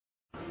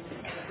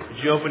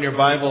Would you open your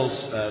Bibles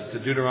to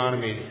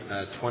Deuteronomy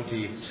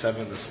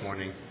 27 this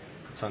morning?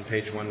 It's on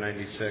page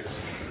 196.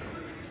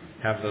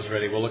 Have those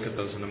ready. We'll look at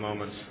those in a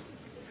moment.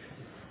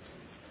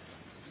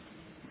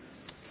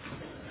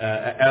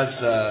 As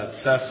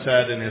Seth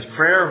said in his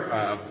prayer,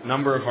 a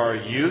number of our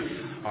youth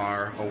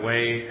are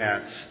away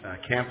at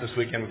camp this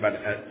weekend. We've got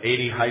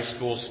 80 high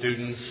school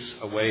students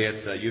away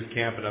at youth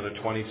camp, another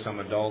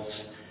 20-some adults.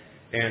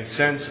 And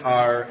since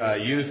our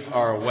youth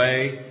are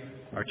away,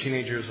 our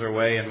teenagers are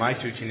away, and my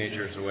two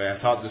teenagers are away,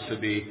 I thought this would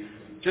be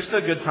just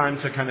a good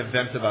time to kind of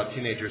vent about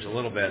teenagers a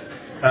little bit.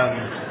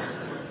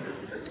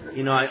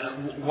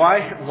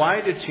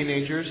 Why do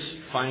teenagers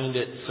find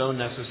it so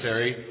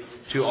necessary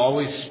to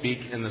always speak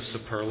in the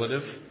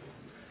superlative?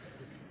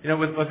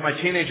 With my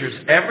teenagers,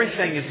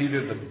 everything is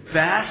either the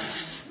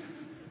best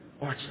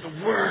or it's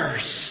the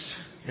worst.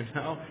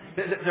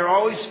 They're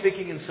always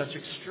speaking in such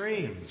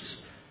extremes.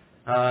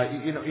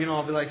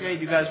 I'll be like, hey,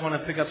 do you guys want to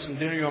pick up some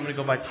dinner? You want me to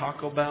go buy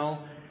Taco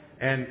Bell?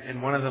 And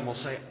one of them will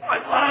say, oh, I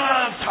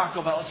love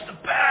Taco Bell. It's the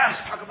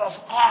best. Taco Bell's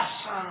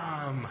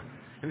awesome.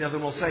 And the other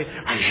one will say,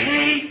 I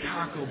hate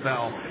Taco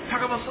Bell.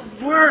 Taco Bell's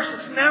the worst.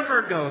 Let's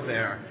never go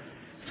there.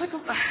 It's like,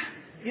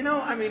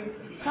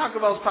 Taco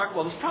Bell's Taco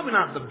Bell. It's probably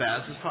not the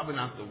best. It's probably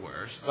not the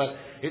worst. But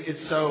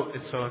it's so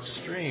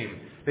extreme.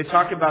 They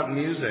talk about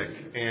music,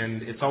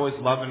 and it's always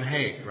love and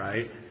hate,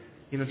 right?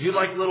 Do you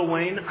like Lil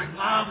Wayne? I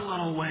love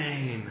Lil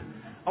Wayne.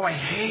 Oh, I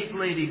hate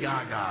Lady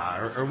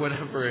Gaga, or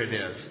whatever it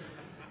is.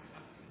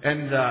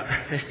 And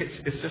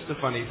it's just a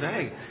funny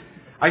thing.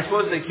 I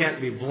suppose they can't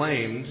be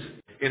blamed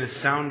in a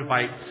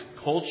soundbite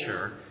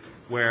culture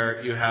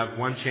where you have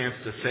one chance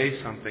to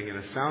say something in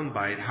a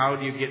soundbite. How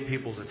do you get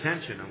people's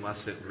attention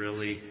unless it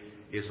really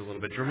is a little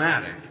bit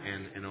dramatic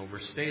and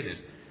overstated?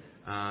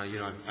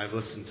 I've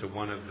listened to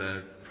one of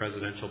the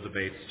presidential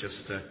debates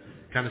just to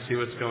kind of see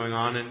what's going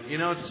on. And,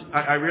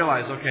 I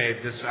realize, okay,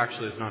 this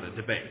actually is not a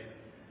debate.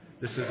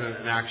 This isn't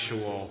an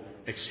actual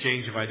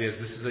exchange of ideas.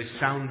 This is a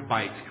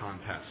soundbite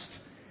contest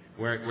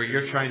where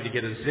you're trying to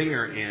get a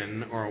zinger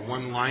in or a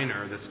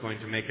one-liner that's going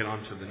to make it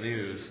onto the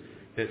news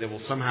that will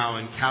somehow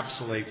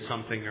encapsulate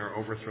something or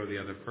overthrow the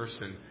other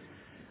person.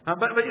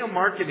 But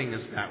marketing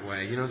is that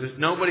way. There's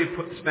nobody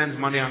spends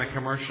money on a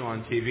commercial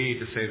on TV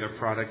to say their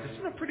product is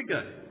pretty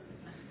good.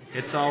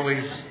 It's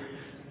always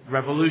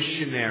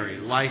revolutionary,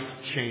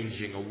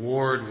 life-changing,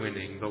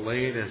 award-winning, the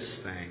latest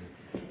thing.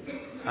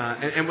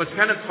 And what's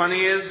kind of funny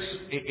is,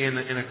 in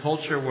a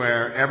culture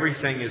where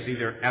everything is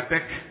either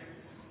epic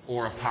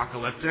or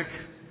apocalyptic,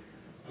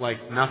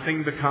 like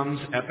nothing becomes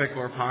epic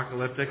or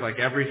apocalyptic, like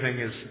everything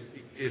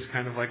is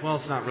kind of like, well,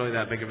 it's not really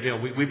that big of a deal.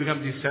 We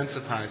become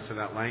desensitized to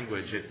that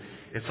language.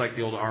 It's like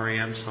the old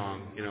R.E.M.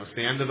 song, it's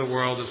the end of the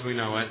world as we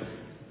know it,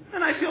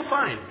 and I feel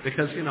fine,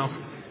 because,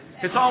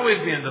 it's always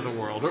the end of the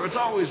world, or it's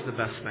always the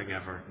best thing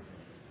ever.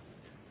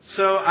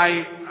 So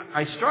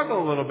I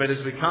struggle a little bit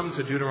as we come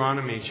to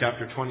Deuteronomy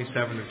chapter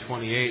 27 and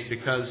 28,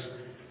 because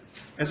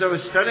as I was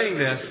studying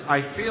this,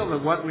 I feel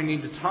that what we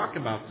need to talk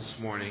about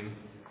this morning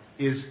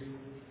is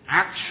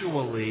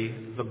actually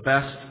the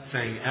best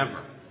thing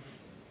ever.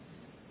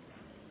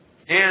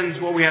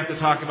 And what we have to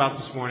talk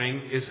about this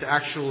morning is to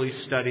actually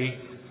study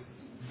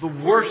the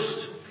worst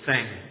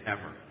thing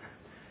ever.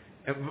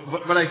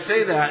 But I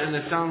say that, and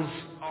it sounds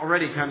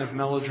already kind of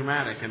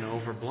melodramatic and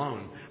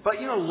overblown. But,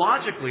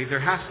 logically, there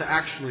has to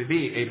actually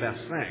be a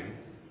best thing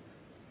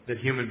that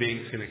human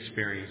beings can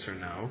experience or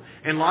know.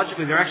 And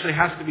logically, there actually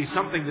has to be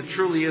something that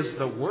truly is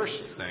the worst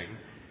thing.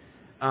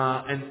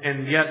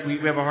 And yet, we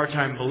have a hard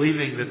time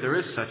believing that there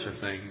is such a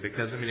thing,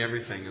 because,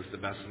 everything is the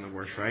best and the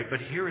worst, right?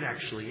 But here it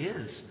actually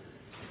is.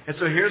 And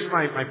so here's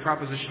my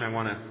proposition I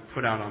want to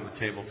put out on the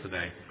table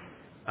today.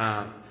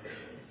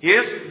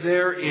 If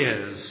there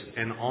is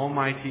an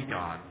almighty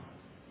God,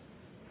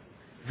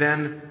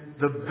 then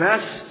the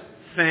best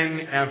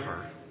thing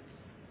ever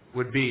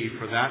would be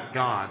for that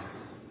God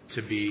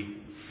to be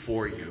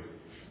for you,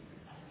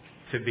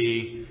 to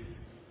be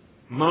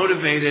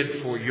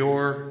motivated for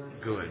your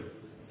good.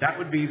 That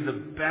would be the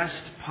best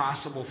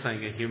possible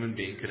thing a human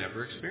being could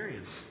ever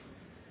experience.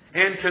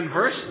 And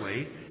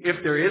conversely,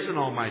 if there is an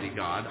almighty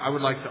God, I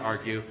would like to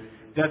argue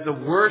that the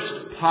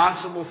worst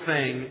possible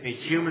thing a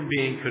human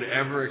being could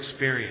ever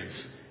experience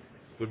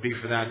would be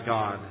for that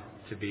God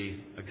to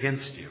be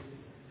against you,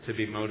 to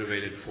be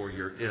motivated for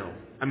your ill.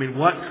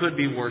 What could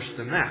be worse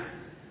than that?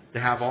 To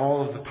have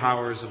all of the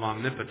powers of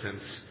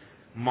omnipotence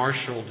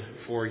marshaled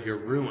for your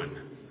ruin.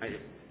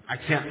 I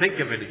can't think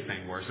of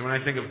anything worse. And when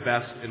I think of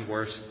best and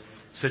worst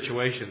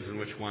situations in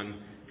which one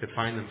could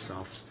find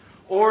themselves.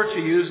 Or to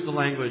use the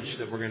language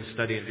that we're going to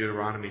study in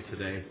Deuteronomy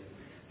today,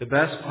 the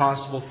best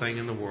possible thing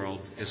in the world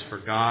is for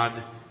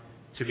God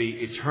to be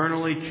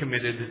eternally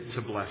committed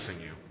to blessing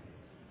you.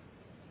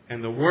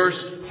 And the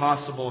worst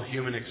possible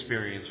human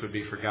experience would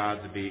be for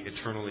God to be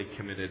eternally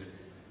committed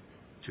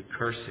to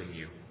cursing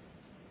you.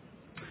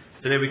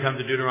 Today we come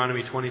to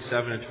Deuteronomy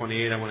 27 and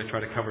 28. I want to try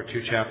to cover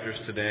 2 chapters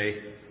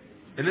today.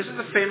 And this is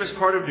a famous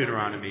part of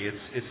Deuteronomy.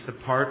 It's the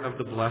part of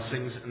the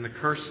blessings and the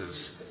curses.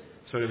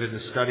 sort of in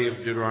the study of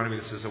Deuteronomy,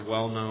 this is a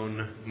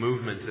well-known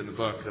movement in the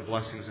book, the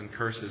blessings and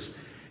curses.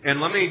 And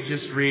let me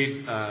just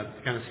read,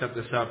 kind of set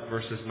this up,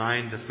 verses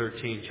 9 to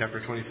 13,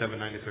 chapter 27,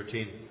 9 to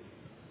 13. It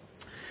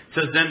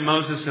says, Then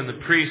Moses and the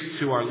priests,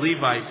 who are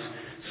Levites,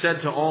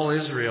 said to all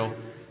Israel,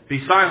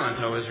 Be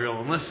silent, O Israel,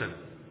 and listen.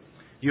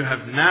 You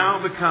have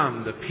now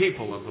become the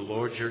people of the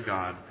Lord your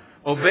God.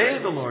 Obey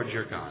the Lord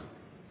your God,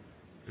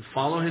 and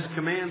follow his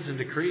commands and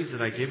decrees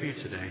that I give you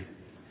today.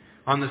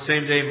 On the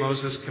same day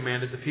Moses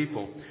commanded the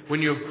people,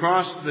 When you have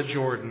crossed the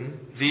Jordan,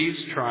 these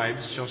tribes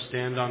shall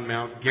stand on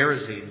Mount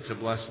Gerizim to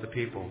bless the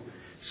people: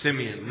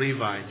 Simeon,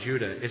 Levi,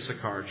 Judah,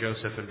 Issachar,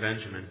 Joseph, and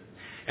Benjamin.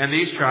 And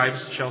these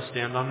tribes shall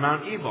stand on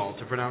Mount Ebal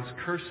to pronounce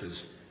curses: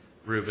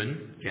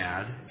 Reuben,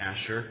 Gad,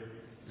 Asher,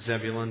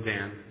 Zebulun,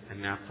 Dan,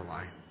 and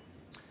Naphtali.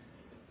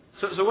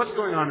 So what's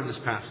going on in this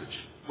passage?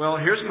 Well,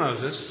 here's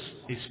Moses.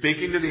 He's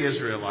speaking to the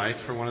Israelites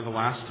for one of the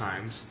last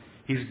times.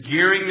 He's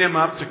gearing them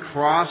up to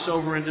cross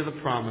over into the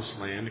Promised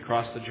Land,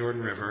 across the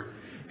Jordan River.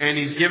 And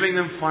he's giving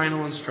them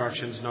final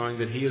instructions, knowing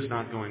that he is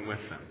not going with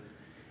them.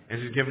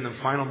 And he's giving them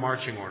final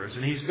marching orders.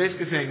 And he's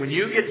basically saying, when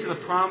you get to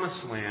the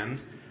Promised Land,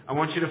 I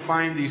want you to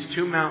find these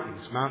two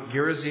mountains, Mount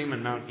Gerizim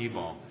and Mount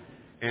Ebal.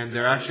 And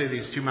they're actually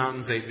these two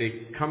mountains.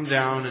 They come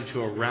down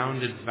into a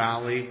rounded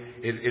valley.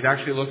 It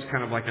actually looks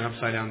kind of like an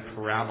upside-down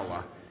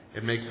parabola.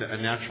 It makes a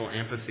natural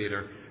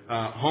amphitheater.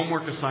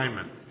 Homework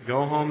assignment.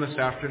 Go home this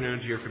afternoon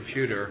to your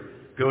computer.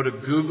 Go to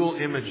Google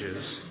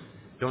Images.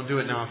 Don't do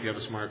it now if you have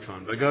a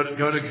smartphone. But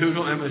go to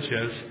Google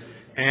Images.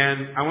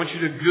 And I want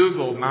you to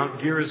Google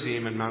Mount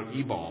Gerizim and Mount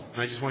Ebal.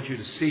 And I just want you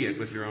to see it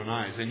with your own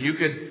eyes. And you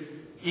could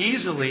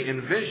easily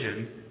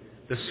envision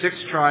the 6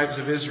 tribes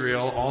of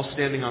Israel all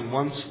standing on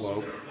one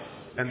slope,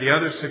 and the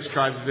other 6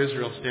 tribes of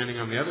Israel standing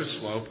on the other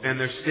slope. And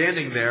they're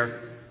standing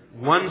there.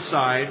 One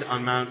side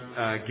on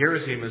Mount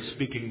Gerizim is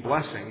speaking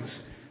blessings.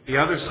 The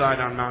other side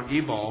on Mount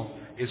Ebal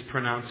is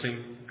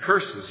pronouncing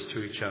curses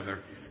to each other.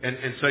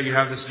 And so you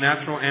have this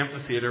natural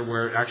amphitheater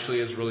where it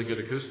actually is really good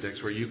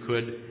acoustics, where you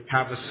could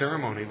have a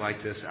ceremony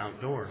like this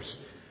outdoors.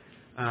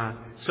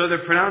 So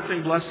they're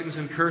pronouncing blessings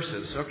and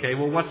curses. Okay,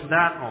 well, what's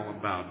that all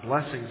about?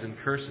 Blessings and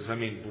curses. I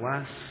mean,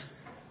 bless.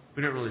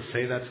 We don't really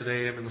say that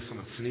today, even if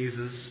someone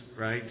sneezes,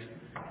 right?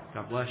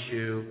 God bless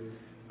you.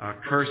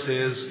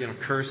 Curses,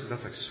 curses,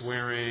 that's like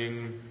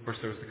swearing. Of course,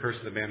 there was the curse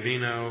of the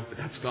Bambino, but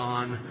that's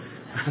gone.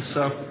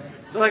 So,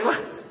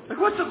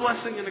 what's a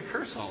blessing and a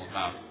curse all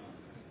about?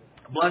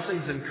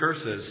 Blessings and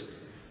curses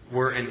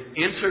were an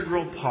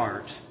integral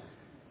part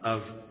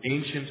of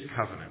ancient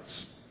covenants.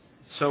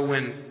 So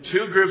when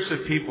two groups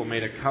of people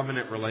made a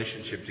covenant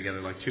relationship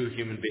together, like two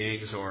human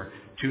beings or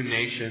two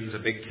nations, a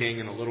big king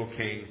and a little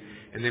king,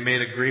 and they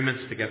made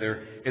agreements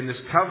together, in this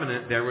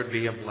covenant there would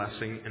be a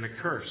blessing and a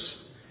curse.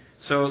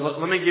 So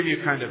let me give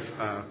you kind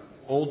of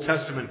Old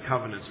Testament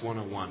covenants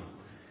 101.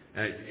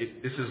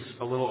 This is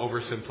a little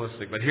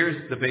oversimplistic, but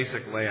here's the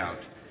basic layout.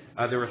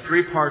 There were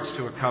 3 parts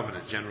to a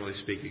covenant, generally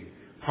speaking.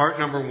 Part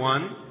number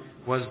 1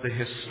 was the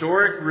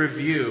historic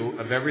review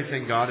of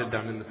everything God had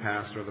done in the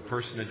past, or the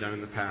person had done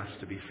in the past,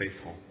 to be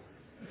faithful.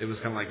 It was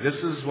kind of like, this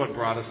is what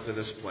brought us to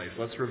this place.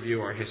 Let's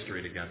review our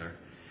history together.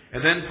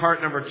 And then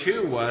part number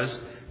 2 was,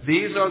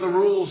 these are the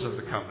rules of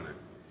the covenant.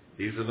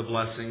 These are the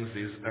blessings,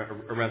 these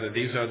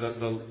are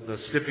the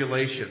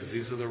stipulations,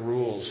 these are the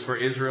rules. For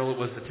Israel, it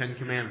was the 10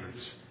 Commandments.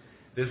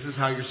 This is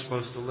how you're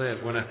supposed to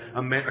live. When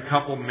a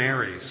couple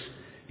marries,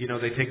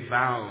 they take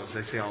vows.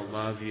 They say, I'll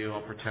love you,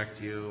 I'll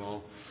protect you,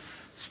 I'll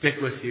stick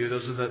with you.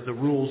 Those are the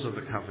rules of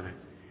the covenant.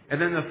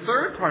 And then the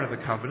third part of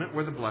the covenant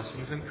were the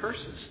blessings and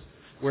curses,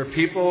 where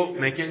people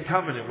making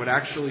covenant would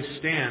actually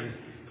stand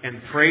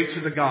and pray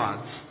to the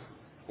gods,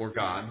 or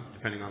God,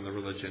 depending on the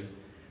religion,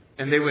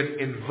 and they would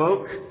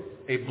invoke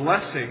a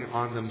blessing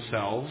on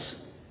themselves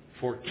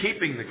for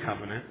keeping the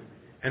covenant,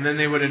 and then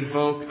they would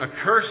invoke a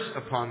curse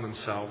upon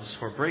themselves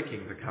for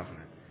breaking the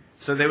covenant.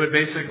 So they would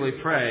basically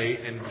pray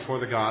before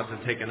the gods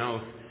and take an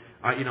oath.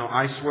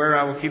 I swear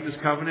I will keep this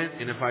covenant,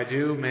 and if I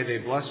do, may they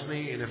bless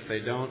me, and if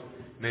they don't,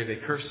 may they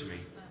curse me.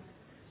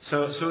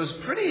 So it was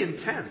pretty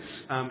intense.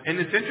 And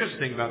it's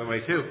interesting, by the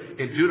way, too,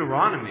 in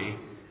Deuteronomy,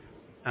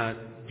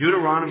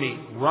 Deuteronomy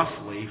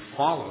roughly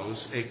follows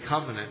a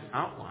covenant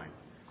outline.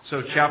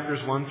 So chapters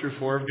 1 through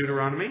 4 of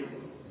Deuteronomy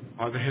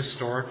are the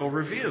historical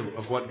review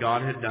of what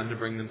God had done to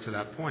bring them to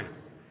that point.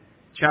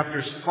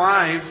 Chapters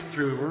 5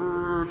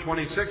 through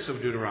 26 of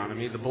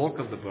Deuteronomy, the bulk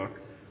of the book,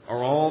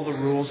 are all the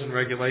rules and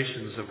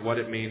regulations of what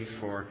it means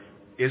for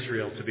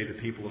Israel to be the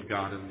people of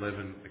God and live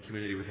in a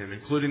community with Him,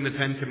 including the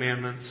 10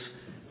 Commandments,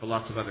 but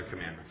lots of other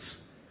commandments.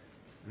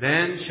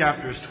 Then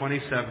chapters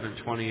 27 and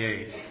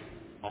 28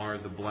 are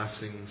the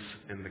blessings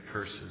and the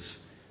curses,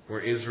 where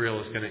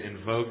Israel is going to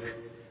invoke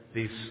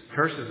these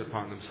curses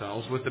upon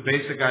themselves, with the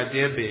basic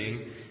idea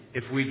being,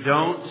 if we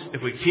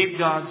keep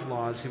God's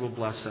laws, He will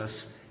bless us.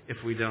 If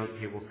we don't,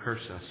 He will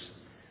curse us.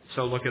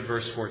 So look at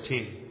verse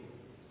 14.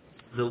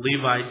 The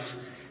Levites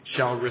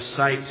shall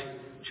recite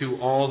to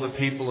all the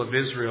people of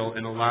Israel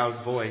in a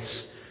loud voice.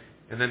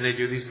 And then they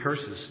do these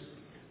curses.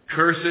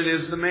 Cursed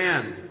is the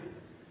man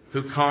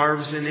who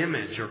carves an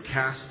image or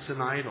casts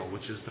an idol,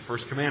 which is the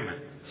first commandment,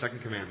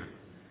 second commandment.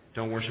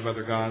 Don't worship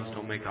other gods,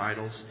 don't make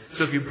idols.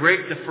 So if you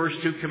break the first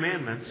two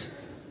commandments,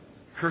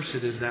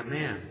 cursed is that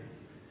man.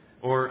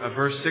 Or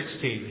verse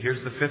 16,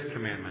 here's the fifth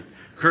commandment.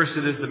 Cursed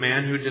is the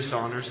man who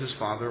dishonors his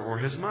father or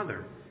his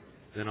mother.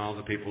 Then all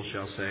the people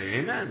shall say,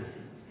 Amen.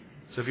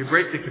 So if you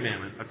break the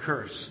commandment, a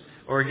curse.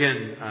 Or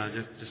again,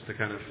 just to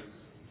kind of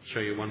show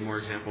you one more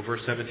example.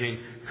 Verse 17,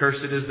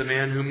 cursed is the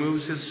man who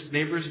moves his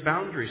neighbor's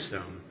boundary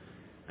stone.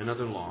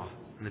 Another law.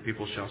 And the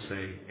people shall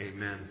say,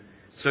 Amen.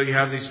 So you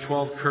have these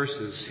 12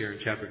 curses here in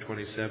chapter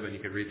 27. You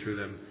can read through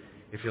them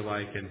if you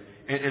like.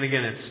 And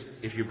again, it's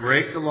if you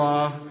break the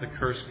law, the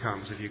curse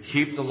comes. If you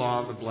keep the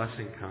law, the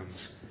blessing comes.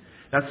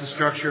 That's the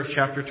structure of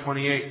chapter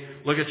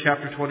 28. Look at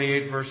chapter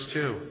 28, verse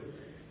 2,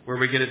 where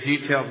we get a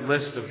detailed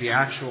list of the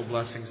actual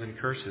blessings and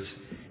curses.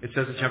 It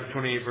says in chapter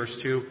 28, verse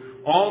 2,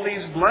 all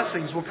these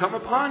blessings will come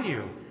upon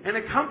you and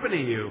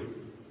accompany you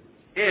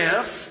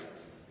if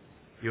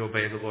you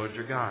obey the Lord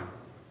your God.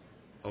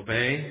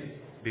 Obey,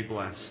 be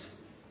blessed.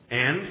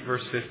 And,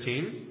 verse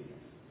 15,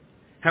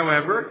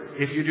 however,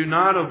 if you do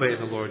not obey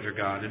the Lord your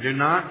God and do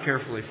not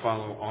carefully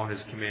follow all His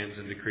commands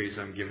and decrees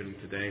I'm giving you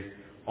today,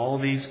 all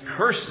these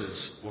curses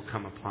will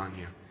come upon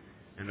you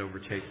and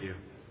overtake you.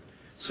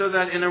 So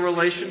that in a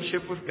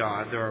relationship with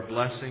God, there are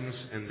blessings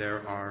and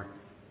there are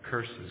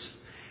curses.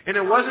 And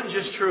it wasn't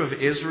just true of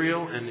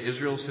Israel and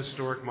Israel's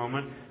historic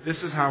moment. This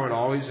is how it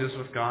always is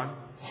with God.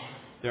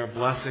 There are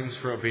blessings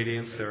for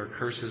obedience. There are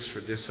curses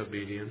for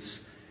disobedience.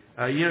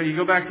 You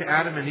go back to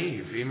Adam and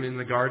Eve, even in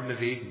the Garden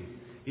of Eden.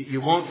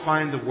 You won't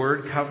find the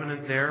word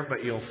covenant there,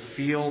 but you'll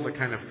feel the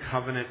kind of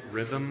covenant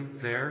rhythm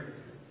there.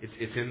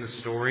 It's in the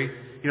story.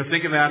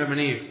 Think of Adam and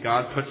Eve.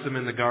 God puts them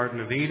in the Garden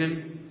of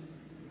Eden.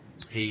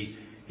 He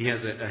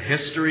has a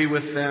history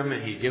with them,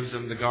 and He gives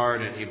them the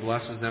garden. He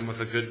blesses them with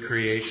a good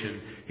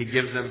creation. He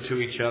gives them to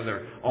each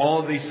other.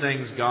 All of these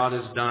things God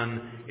has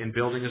done in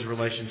building His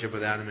relationship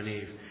with Adam and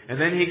Eve.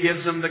 And then He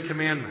gives them the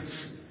commandments.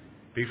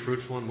 Be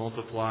fruitful and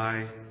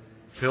multiply.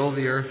 Fill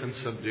the earth and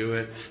subdue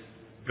it.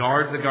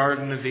 Guard the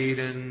Garden of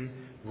Eden.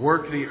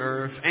 Work the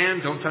earth.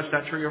 And don't touch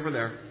that tree over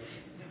there.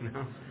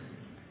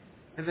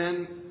 And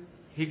then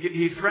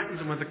He threatens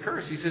them with a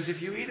curse. He says,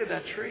 if you eat of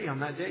that tree on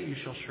that day, you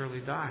shall surely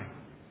die.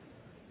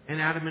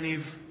 And Adam and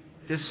Eve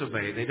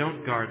disobey. They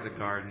don't guard the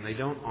garden. They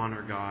don't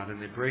honor God.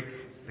 And they break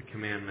the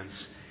commandments.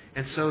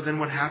 And so then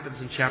what happens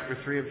in chapter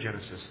 3 of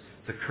Genesis?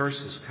 The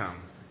curses come.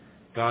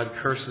 God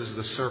curses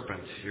the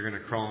serpent. You're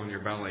going to crawl on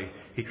your belly.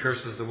 He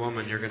curses the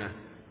woman. You're going to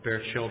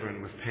bear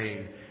children with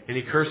pain. And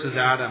He curses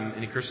Adam,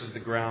 and He curses the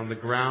ground. The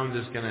ground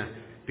is going to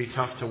be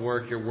tough to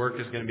work. Your work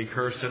is going to be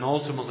cursed. And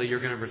ultimately, you're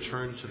going to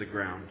return to the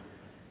ground.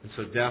 And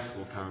so death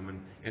will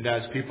come. And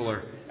as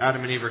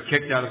Adam and Eve are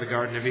kicked out of the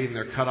Garden of Eden,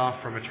 they're cut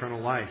off from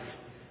eternal life.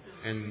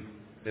 And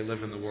they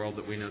live in the world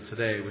that we know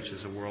today, which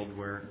is a world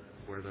where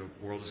the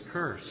world is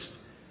cursed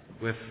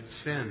with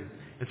sin.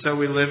 And so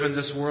we live in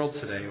this world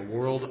today, a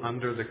world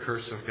under the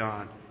curse of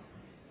God.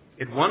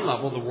 At one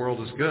level, the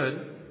world is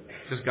good,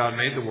 because God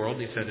made the world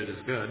and He said it is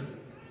good.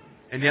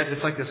 And yet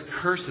it's like this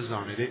curse is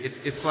on it.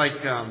 It's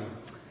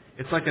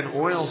like an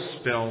oil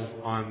spill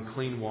on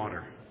clean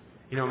water.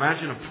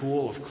 Imagine a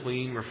pool of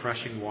clean,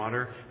 refreshing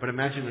water, but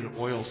imagine an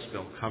oil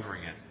spill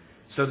covering it.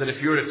 So that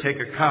if you were to take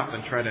a cup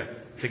and try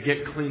to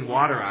get clean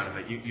water out of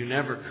it, you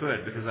never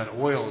could, because that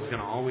oil is going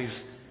to always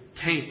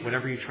taint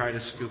whatever you try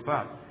to scoop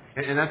up.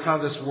 And that's how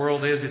this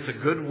world is. It's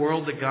a good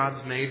world that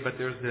God's made, but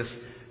there's this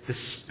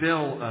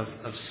spill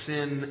of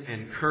sin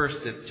and curse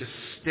that just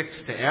sticks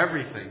to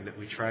everything that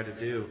we try to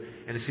do.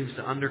 And it seems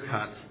to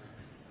undercut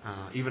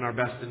even our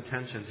best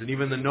intentions. And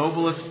even the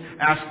noblest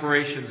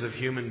aspirations of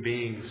human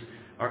beings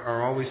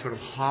are always sort of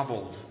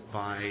hobbled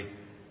by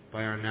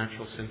our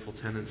natural sinful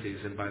tendencies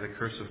and by the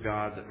curse of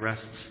God that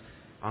rests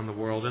on the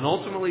world. And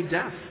ultimately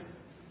death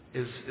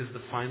is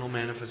the final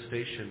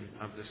manifestation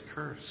of this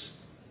curse.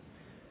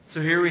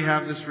 So here we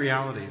have this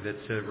reality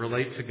that to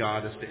relate to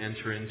God is to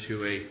enter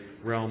into a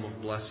realm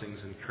of blessings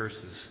and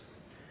curses.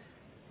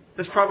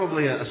 That's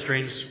probably a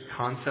strange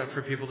concept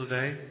for people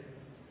today.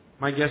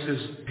 My guess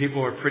is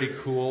people are pretty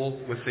cool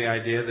with the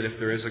idea that if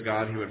there is a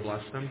God, He would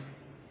bless them.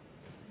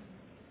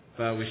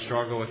 But we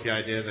struggle with the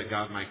idea that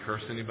God might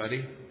curse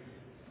anybody.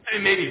 I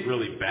mean, maybe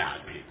really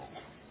bad people.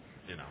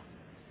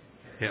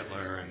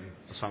 Hitler and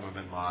Osama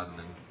bin Laden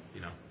and,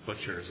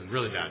 butchers and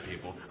really bad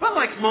people. But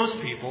like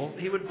most people,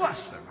 He would bless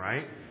them,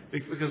 right?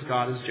 Because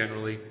God is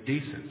generally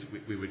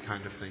decent, we would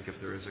kind of think, if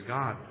there is a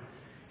God.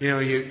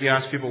 You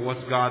ask people,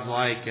 what's God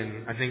like?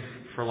 And I think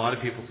for a lot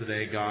of people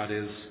today, God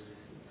is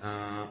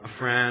a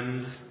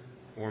friend,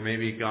 or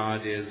maybe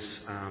God is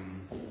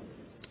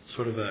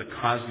sort of a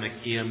cosmic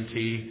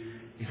EMT.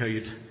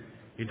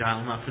 You dial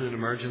Him up in an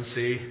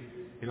emergency.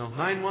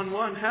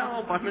 911,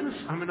 help! I'm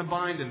in a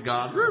bind, and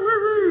God,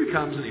 He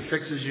comes and He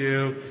fixes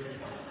you,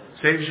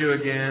 saves you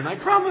again. I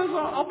promise,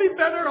 I'll be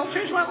better. I'll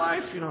change my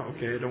life.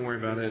 Okay, don't worry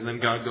about it. And then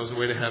God goes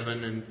away to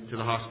heaven and to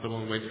the hospital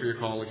and waits for your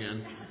call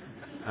again.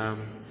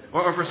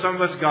 Or for some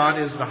of us, God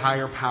is the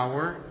higher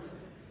power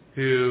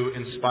who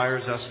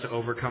inspires us to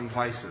overcome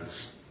vices.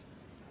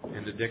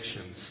 and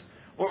addictions.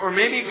 Or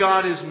maybe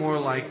God is more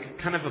like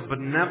kind of a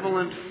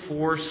benevolent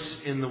force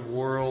in the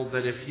world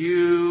that if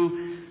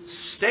you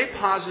stay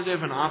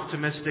positive and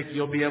optimistic,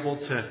 you'll be able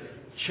to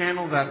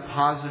channel that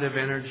positive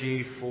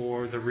energy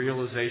for the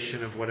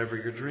realization of whatever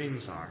your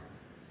dreams are.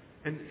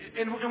 And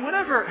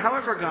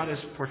however God is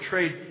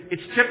portrayed,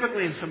 it's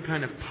typically in some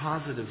kind of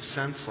positive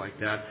sense like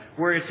that,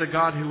 where it's a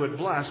God who would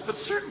bless, but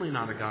certainly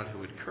not a God who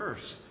would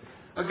curse.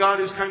 A God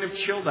who's kind of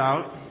chilled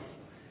out,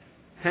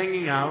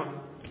 hanging out,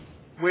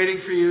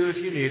 waiting for you if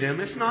you need Him.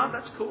 If not,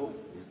 that's cool.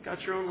 You've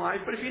got your own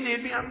life. But if you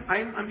need me,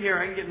 I'm here.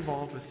 I can get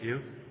involved with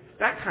you.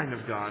 That kind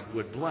of God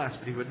would bless,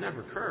 but He would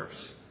never curse.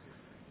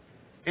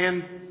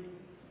 And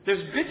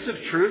there's bits of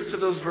truth to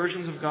those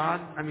versions of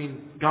God. I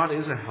mean, God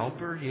is a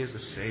helper. He is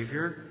a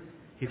Savior.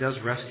 He does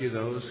rescue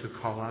those who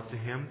call out to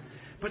Him.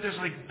 But there's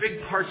like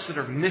big parts that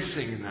are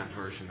missing in that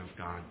version of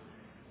God.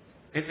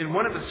 And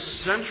one of the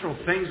central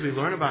things we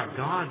learn about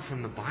God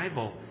from the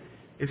Bible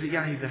is that,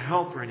 yeah, He's a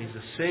helper and He's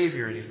a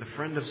Savior and He's the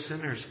friend of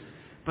sinners.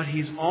 But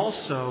He's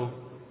also,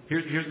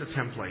 here's the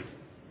template,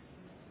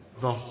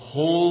 the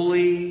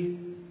Holy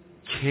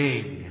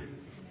King.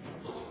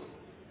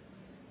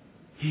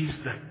 He's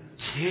the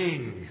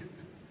King.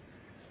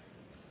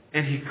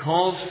 And He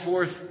calls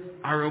forth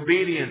our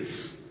obedience.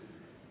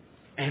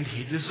 And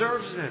He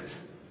deserves it.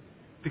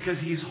 Because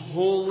He's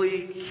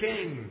Holy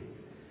King.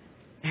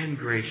 And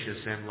gracious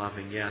and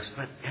loving, yes.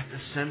 But at the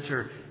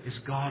center is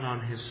God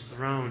on His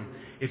throne.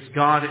 It's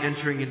God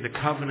entering into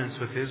covenants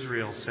with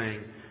Israel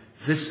saying,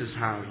 this is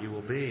how you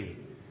will be.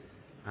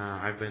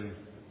 I've been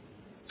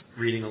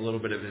reading a little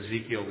bit of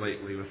Ezekiel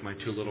lately with my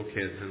two little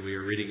kids, and we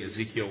were reading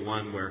Ezekiel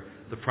 1 where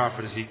the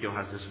prophet Ezekiel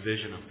has this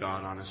vision of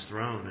God on His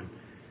throne. And,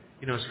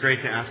 it's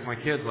great to ask my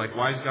kids, like,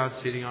 why is God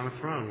sitting on a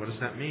throne? What does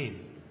that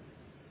mean?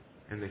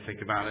 And they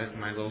think about it, and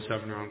my little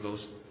 7-year-old goes,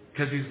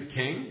 because He's the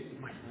King?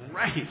 I'm like,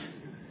 right.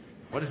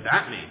 What does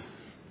that mean?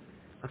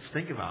 Let's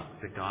think about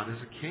it, that God is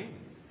a King.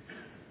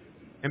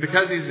 And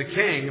because He's the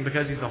King, and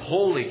because He's a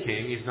holy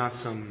King, He's not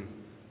some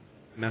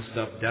messed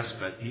up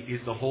despot. He's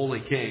the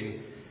holy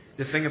King.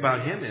 The thing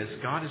about Him is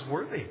God is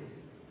worthy.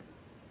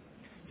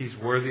 He's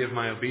worthy of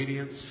my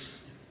obedience.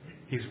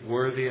 He's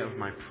worthy of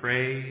my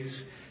praise.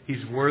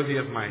 He's worthy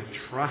of my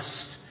trust.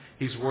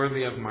 He's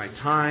worthy of my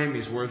time.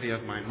 He's worthy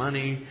of my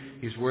money.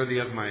 He's worthy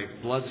of my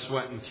blood,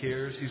 sweat, and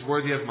tears. He's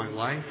worthy of my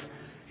life.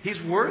 He's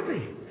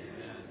worthy.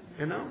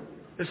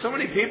 There's so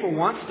many people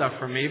want stuff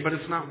from me, but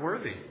it's not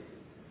worthy.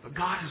 But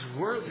God is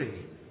worthy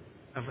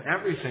of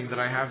everything that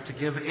I have to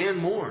give and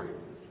more.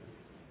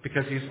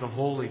 Because He's the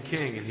Holy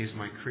King and He's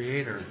my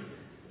Creator,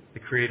 the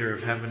Creator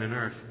of heaven and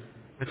earth.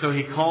 And so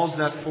He calls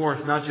that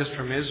forth not just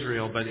from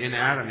Israel, but in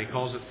Adam He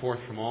calls it forth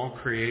from all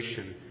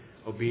creation.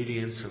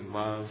 Obedience and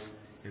love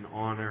and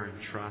honor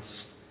and trust.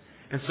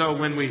 And so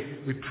when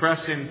we press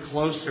in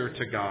closer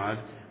to God,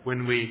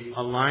 when we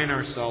align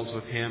ourselves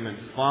with Him and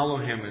follow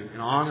Him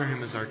and honor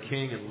Him as our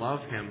King and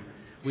love Him,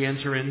 we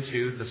enter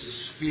into the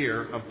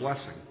sphere of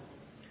blessing.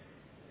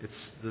 It's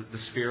the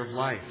sphere of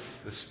life,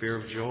 the sphere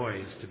of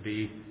joy is to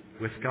be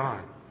with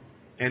God.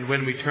 And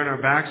when we turn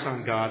our backs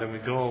on God and we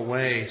go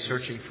away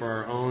searching for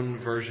our own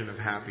version of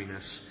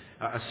happiness,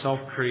 a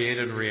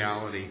self-created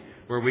reality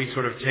where we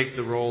sort of take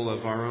the role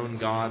of our own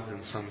gods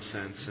in some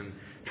sense and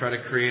try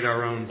to create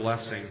our own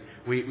blessing,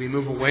 we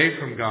move away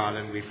from God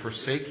and we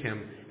forsake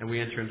Him and we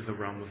enter into the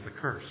realm of the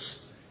curse.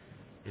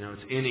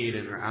 It's in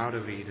Eden or out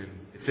of Eden.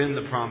 It's in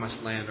the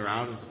promised land or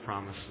out of the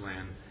promised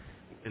land.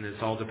 And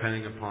it's all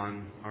depending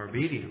upon our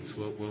obedience.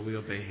 Will we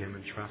obey Him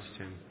and trust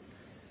Him?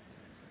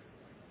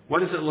 What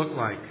does it look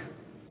like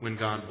when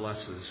God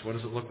blesses? What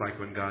does it look like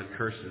when God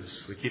curses?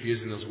 We keep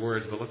using those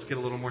words, but let's get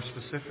a little more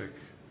specific.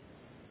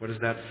 What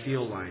does that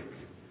feel like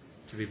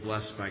to be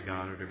blessed by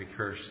God or to be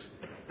cursed?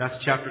 That's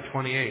chapter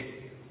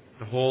 28.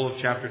 The whole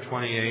of chapter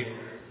 28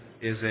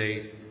 is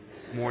a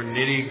more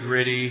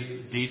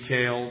nitty-gritty,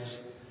 detailed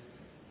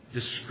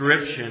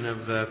description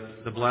of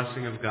the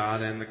blessing of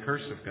God and the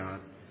curse of God.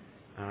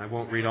 I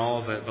won't read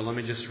all of it, but let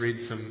me just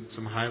read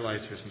some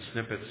highlights or some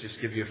snippets, just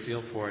give you a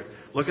feel for it.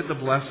 Look at the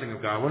blessing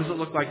of God. What does it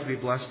look like to be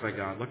blessed by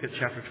God? Look at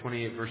chapter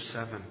 28, verse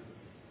 7.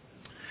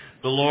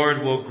 The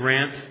Lord will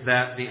grant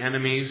that the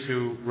enemies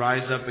who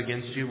rise up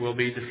against you will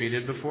be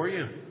defeated before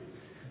you.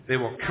 They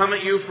will come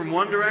at you from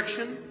one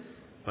direction,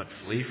 but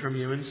flee from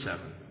you in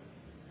seven.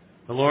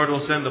 The Lord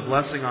will send a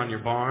blessing on your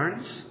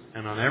barns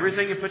and on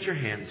everything you put your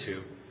hand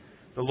to.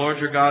 The Lord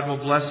your God will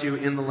bless you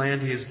in the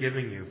land He is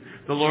giving you.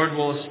 The Lord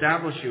will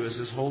establish you as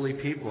His holy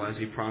people, as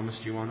He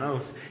promised you on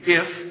oath,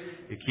 if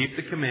you keep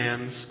the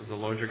commands of the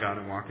Lord your God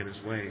and walk in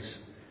His ways.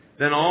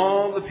 Then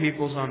all the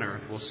peoples on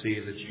earth will see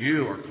that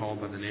you are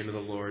called by the name of the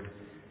Lord,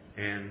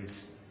 and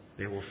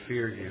they will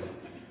fear you.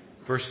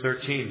 Verse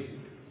 13.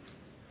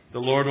 The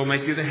Lord will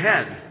make you the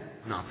head,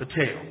 not the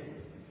tail.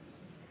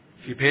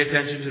 If you pay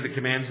attention to the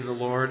commands of the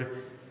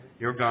Lord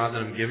your God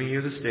that I'm giving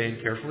you this day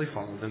and carefully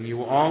follow them, you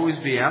will always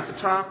be at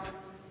the top,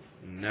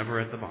 never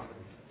at the bottom.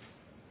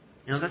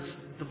 That's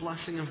the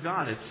blessing of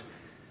God. It's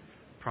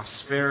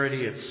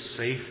prosperity, it's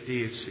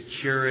safety, it's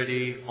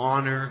security,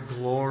 honor,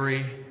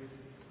 glory.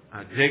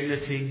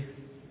 dignity.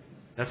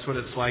 That's what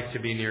it's like to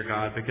be near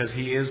God, because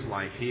He is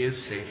life, He is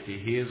safety,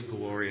 He is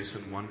glorious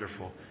and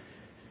wonderful.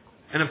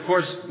 And of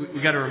course,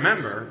 we've got to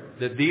remember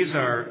that these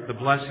are the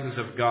blessings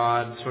of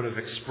God sort of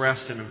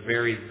expressed in a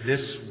very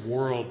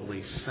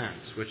this-worldly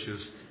sense, which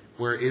is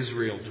where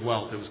Israel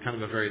dwelt. It was kind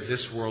of a very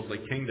this-worldly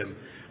kingdom.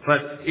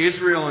 But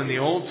Israel in the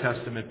Old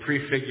Testament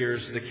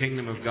prefigures the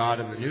kingdom of God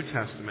in the New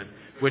Testament,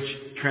 which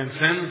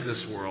transcends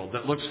this world,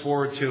 that looks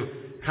forward to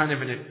kind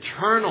of an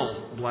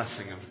eternal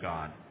blessing of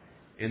God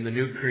in the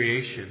new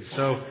creation.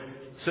 So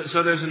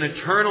there's an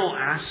eternal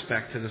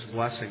aspect to this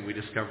blessing we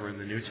discover in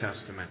the New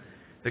Testament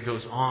that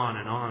goes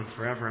on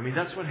forever. I mean,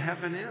 that's what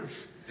heaven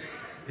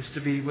is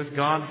to be with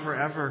God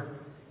forever,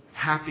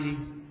 happy,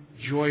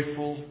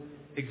 joyful,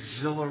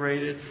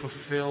 exhilarated,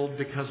 fulfilled,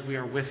 because we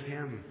are with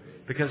Him,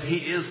 because He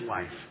is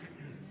life.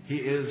 He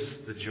is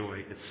the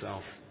joy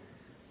itself.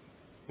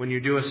 When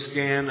you do a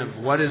scan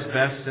of what is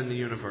best in the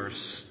universe,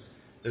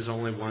 there's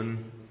only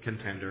one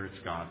contender.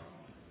 It's God.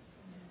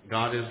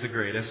 God is the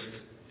greatest.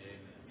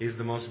 He's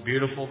the most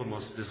beautiful, the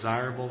most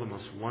desirable, the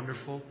most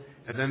wonderful.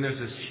 And then there's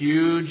this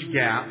huge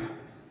gap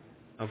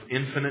of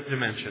infinite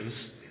dimensions.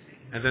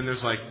 And then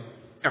there's like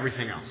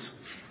everything else.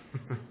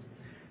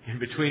 In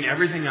between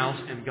everything else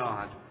and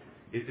God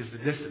is the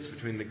distance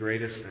between the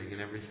greatest thing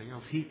and everything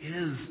else. He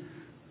is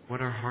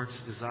what our hearts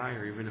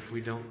desire, even if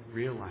we don't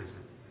realize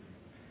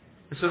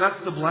it. And so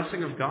that's the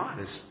blessing of God,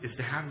 is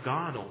to have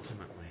God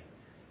ultimately,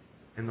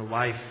 and the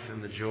life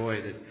and the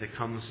joy that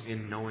comes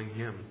in knowing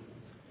Him.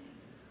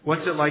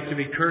 What's it like to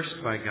be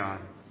cursed by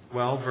God?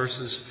 Well,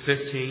 verses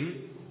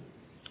 15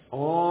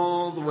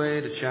 all the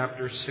way to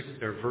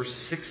verse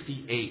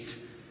 68.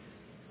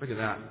 Look at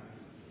that.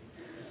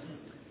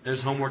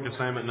 There's homework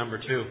assignment number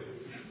 2.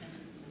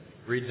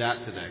 Read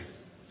that today.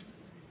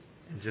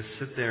 And just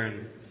sit there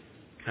and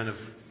kind of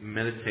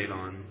meditate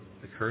on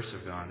the curse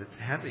of God. It's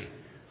heavy.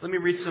 Let me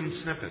read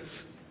some snippets.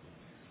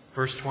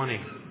 Verse 20.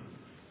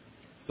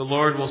 The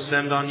Lord will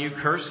send on you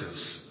curses,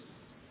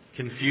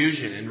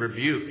 confusion and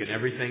rebuke in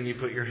everything you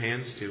put your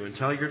hands to,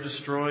 until you're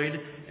destroyed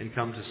and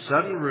come to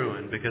sudden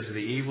ruin because of the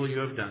evil you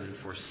have done in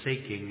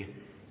forsaking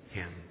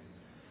Him.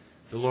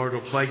 The Lord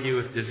will plague you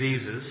with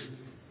diseases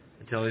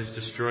until He has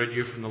destroyed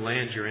you from the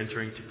land you're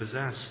entering to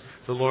possess.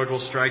 The Lord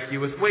will strike you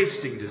with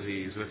wasting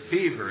disease, with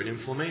fever and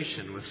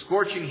inflammation, with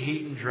scorching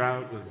heat and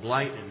drought, with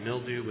blight and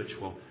mildew, which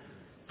will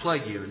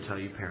plague you until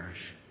you perish.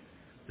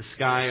 The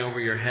sky over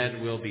your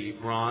head will be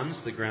bronze,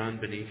 the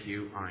ground beneath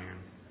you iron.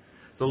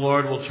 The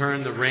Lord will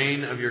turn the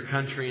rain of your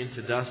country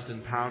into dust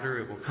and powder.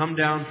 It will come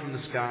down from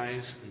the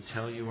skies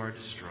until you are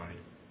destroyed.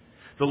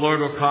 The Lord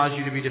will cause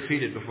you to be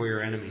defeated before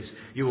your enemies.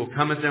 You will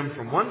come at them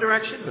from one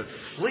direction, but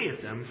flee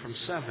at them from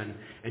 7,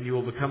 and you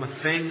will become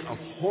a thing of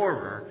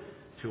horror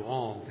to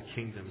all the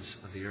kingdoms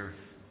of the earth.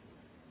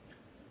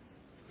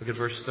 Look at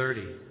verse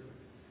 30.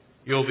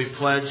 You will be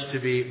pledged to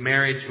be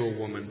married to a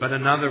woman, but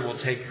another will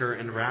take her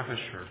and ravish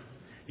her.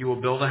 You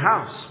will build a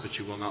house, but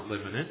you will not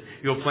live in it.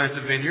 You will plant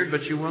a vineyard,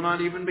 but you will not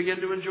even begin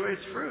to enjoy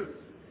its fruit.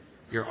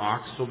 Your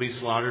ox will be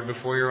slaughtered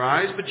before your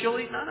eyes, but you'll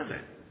eat none of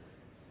it.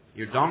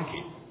 Your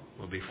donkey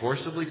will be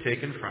forcibly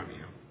taken from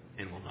you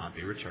and will not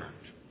be returned.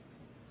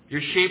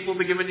 Your sheep will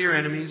be given to your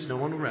enemies. No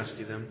one will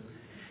rescue them.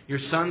 Your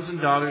sons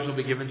and daughters will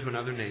be given to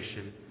another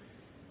nation.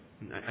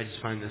 I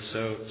just find this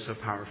so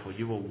powerful.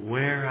 You will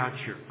wear out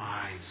your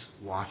eyes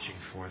watching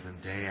for them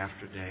day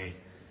after day,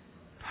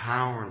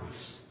 powerless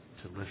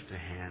to lift a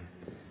hand.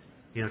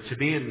 You know, to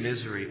be in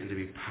misery and to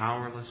be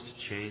powerless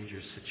to change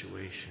your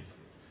situation.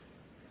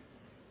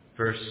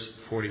 Verse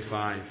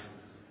 45.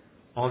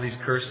 All these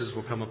curses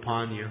will come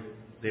upon you.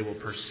 They will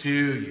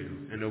pursue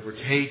you and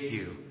overtake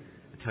you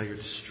until you're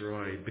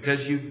destroyed,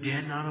 because you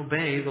did not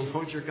obey the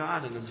Lord your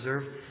God and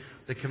observe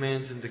the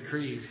commands and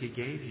decrees He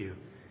gave you.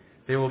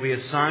 They will be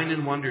a sign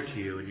and wonder to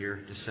you and your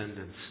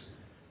descendants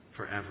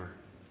forever.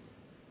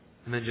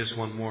 And then just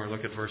one more.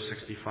 Look at verse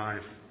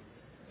 65.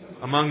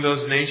 Among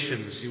those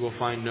nations you will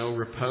find no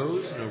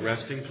repose, no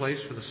resting place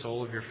for the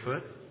sole of your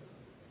foot.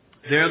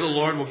 There the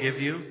Lord will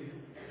give you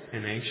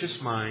an anxious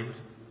mind,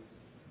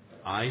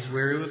 eyes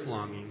weary with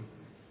longing,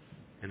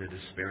 and a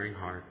despairing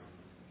heart.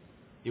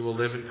 You will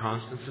live in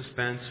constant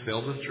suspense,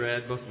 filled with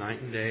dread both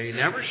night and day,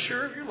 never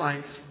sure of your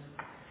life.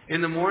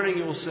 In the morning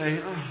you will say,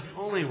 oh, if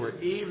only it were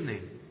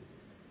evening.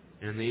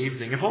 And in the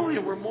evening, if only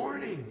it were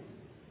morning.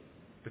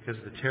 Because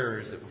of the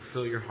terrors that will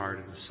fill your heart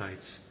and the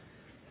sights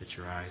that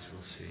your eyes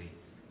will see.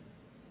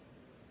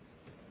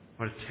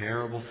 What a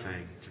terrible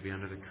thing to be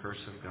under the curse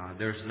of God.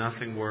 There's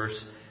nothing worse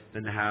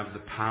than to have the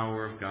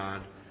power of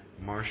God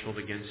marshaled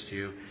against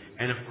you.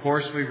 And of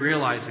course we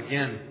realize,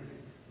 again,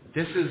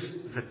 this is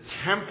the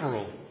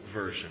temporal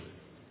version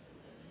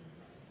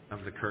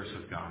of the curse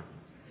of God.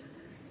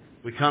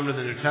 We come to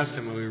the New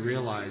Testament and we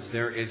realize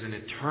there is an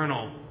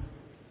eternal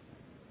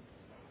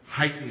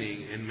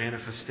heightening and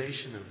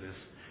manifestation of this.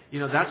 You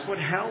know, that's what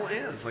hell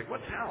is. Like,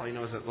 what's hell? You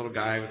know, is that little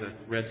guy with a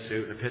red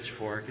suit and a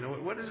pitchfork. You know,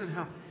 what is in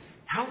hell?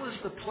 Hell is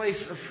the place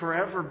of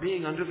forever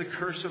being under the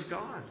curse of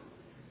God.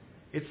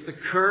 It's the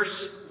curse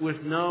with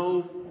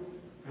no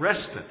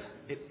respite.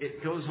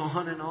 it goes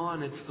on and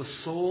on. It's the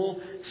soul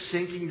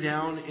sinking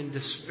down in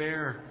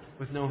despair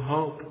with no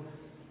hope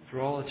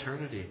through all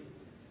eternity,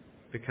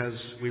 because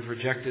we've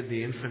rejected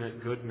the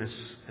infinite goodness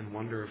and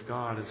wonder of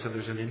God, and so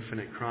there's an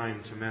infinite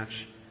crime to match,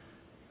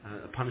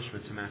 a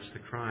punishment to match the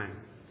crime.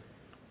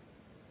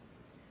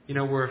 You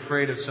know, we're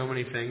afraid of so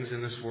many things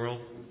in this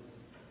world.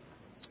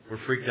 We're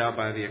freaked out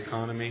by the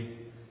economy.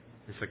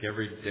 It's like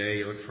every day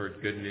you look for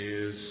good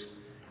news.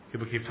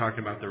 People keep talking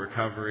about the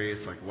recovery.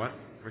 It's like, what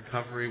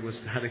recovery was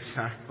that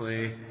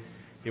exactly?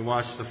 You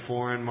watch the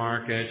foreign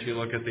market, you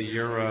look at the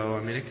euro.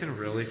 I mean, it can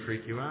really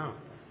freak you out.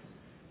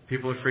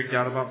 People are freaked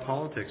out about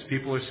politics.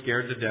 People are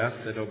scared to death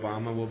that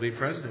Obama will be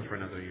president for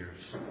another year.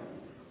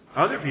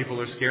 Other people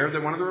are scared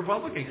that one of the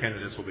Republican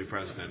candidates will be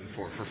president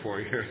for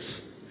 4 years.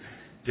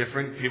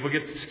 Different people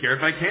get scared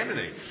by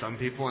candidates. Some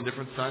people on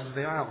different sides of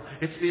the aisle.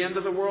 It's the end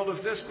of the world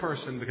if this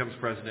person becomes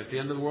president. The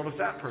end of the world if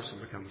that person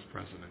becomes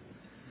president.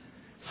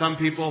 Some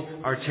people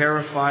are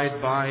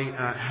terrified by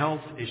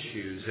health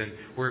issues, and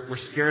we're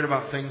scared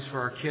about things for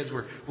our kids.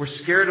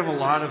 We're scared of a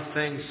lot of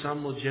things,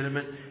 some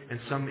legitimate and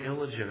some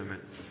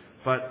illegitimate.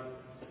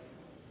 But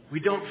we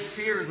don't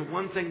fear the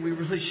one thing we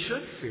really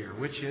should fear,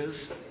 which is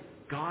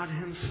God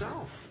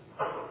Himself.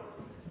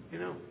 You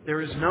know,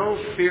 there is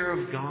no fear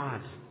of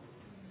God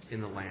in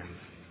the land.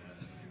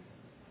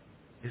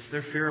 Is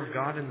there fear of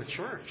God in the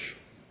church?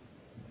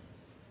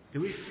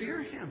 Do we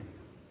fear Him?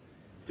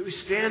 Do we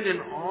stand in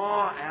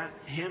awe at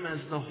Him as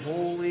the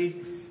holy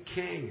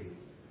King?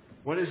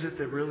 What is it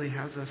that really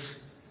has us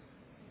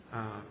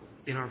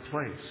in our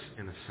place,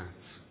 in a sense?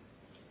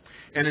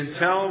 And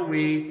until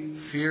we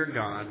fear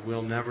God,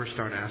 we'll never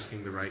start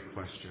asking the right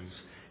questions.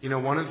 You know,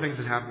 one of the things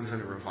that happens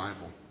in a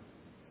revival,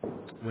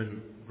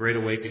 when great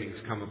awakenings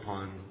come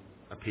upon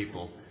a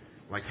people,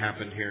 like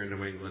happened here in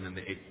New England in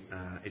the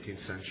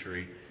 18th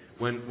century,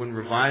 when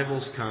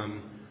revivals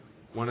come,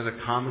 one of the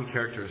common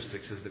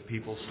characteristics is that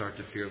people start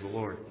to fear the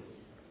Lord.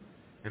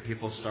 And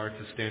people start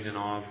to stand in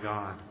awe of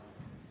God.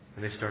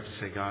 And they start to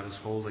say, God is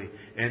holy.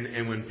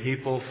 And when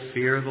people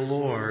fear the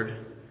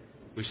Lord,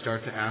 we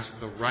start to ask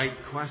the right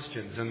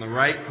questions. And the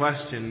right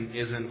question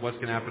isn't what's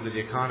going to happen to the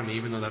economy,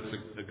 even though that's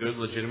a good,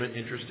 legitimate,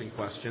 interesting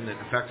question that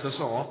affects us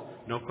all.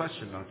 No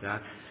question about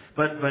that.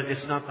 But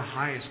it's not the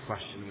highest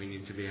question we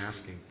need to be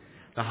asking.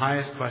 The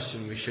highest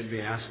question we should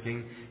be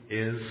asking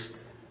is,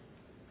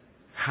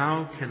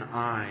 how can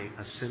I,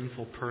 a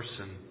sinful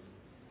person,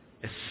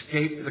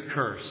 escape the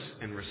curse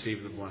and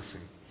receive the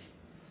blessing?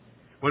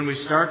 When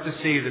we start to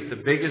see that the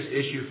biggest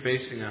issue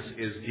facing us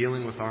is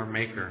dealing with our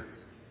Maker,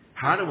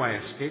 how do I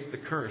escape the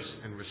curse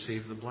and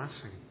receive the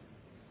blessing?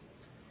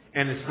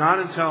 And it's not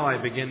until I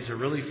begin to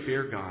really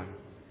fear God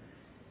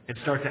and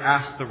start to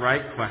ask the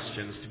right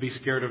questions, to be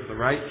scared of the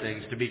right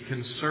things, to be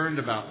concerned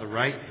about the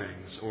right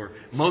things, or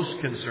most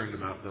concerned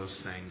about those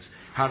things.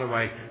 How do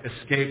I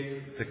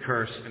escape the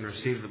curse and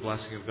receive the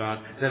blessing of God?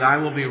 That I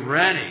will be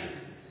ready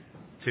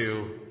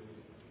to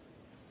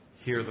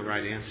hear the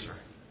right answer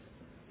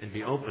and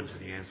be open to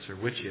the answer,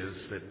 which is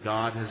that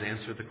God has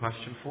answered the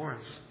question for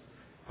us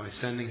by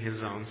sending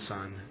His own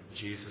Son,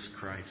 Jesus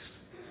Christ.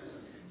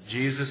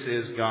 Jesus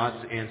is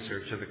God's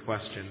answer to the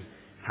question,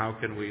 how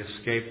can we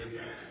escape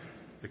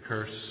the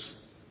curse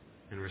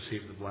and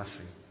receive the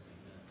blessing?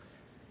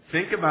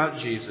 Think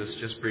about Jesus,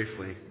 just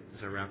briefly,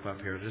 as I wrap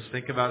up here. Just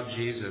think about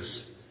Jesus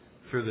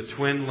through the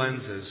twin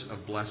lenses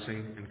of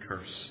blessing and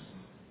curse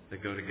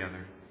that go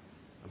together.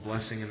 A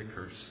blessing and a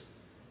curse.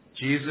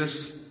 Jesus,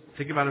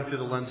 think about it through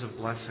the lens of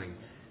blessing.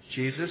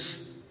 Jesus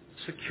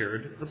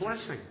secured the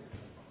blessing.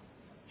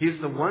 He's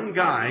the one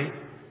guy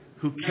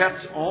who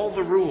kept all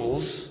the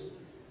rules,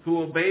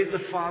 who obeyed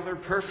the Father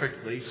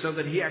perfectly, so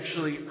that He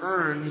actually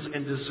earns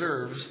and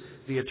deserves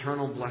the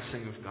eternal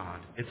blessing of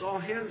God. It's all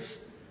His.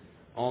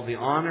 All the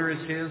honor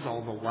is His,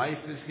 all the life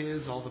is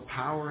His, all the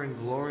power and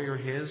glory are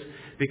His,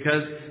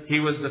 because He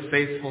was the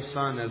faithful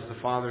Son, as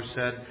the Father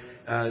said,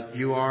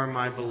 you are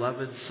my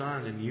beloved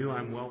Son, and you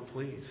I'm well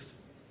pleased.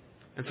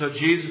 And so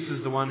Jesus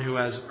is the one who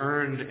has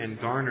earned and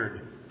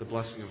garnered the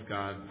blessing of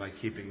God by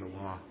keeping the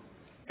law.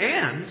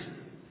 And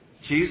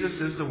Jesus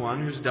is the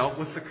one who's dealt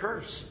with the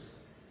curse.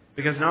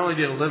 Because not only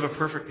did He live a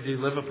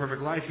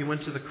perfect life, He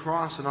went to the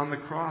cross, and on the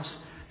cross,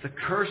 the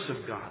curse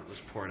of God was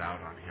poured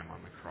out on Him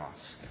on the cross.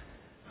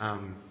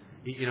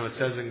 It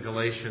says in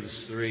Galatians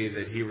 3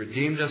 that He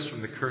redeemed us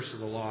from the curse of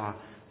the law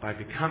by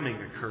becoming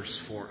a curse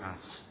for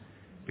us.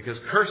 Because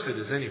cursed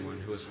is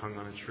anyone who is hung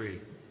on a tree.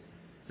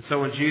 And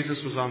so when Jesus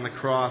was on the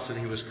cross and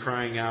He was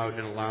crying out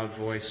in a loud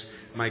voice,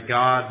 my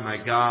God,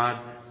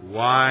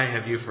 why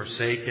have you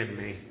forsaken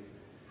me?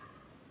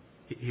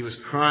 He was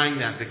crying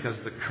that because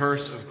the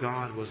curse of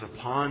God was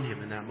upon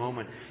Him in that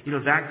moment. You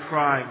know, that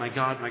cry, my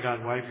God,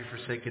 why have you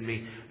forsaken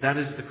me? That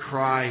is the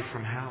cry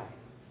from hell.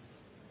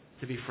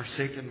 To be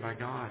forsaken by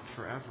God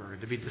forever,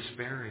 and to be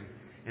despairing.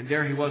 And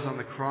there He was on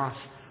the cross,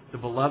 the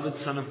beloved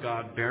Son of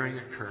God, bearing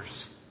a curse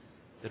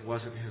that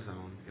wasn't His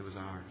own, it was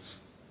ours.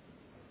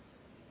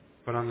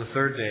 But on the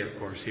third day, of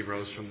course, He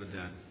rose from the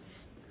dead.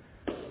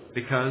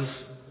 Because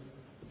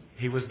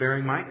He was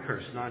bearing my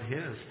curse, not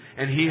his.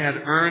 And he had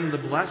earned the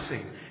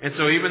blessing. And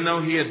so even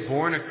though he had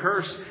borne a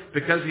curse,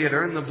 because he had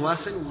earned the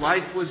blessing,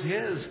 life was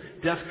his.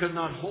 Death could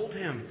not hold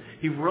him.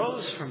 He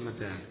rose from the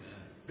dead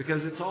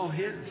because it's all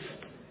his.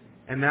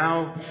 And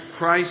now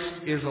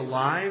Christ is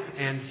alive,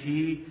 and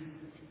he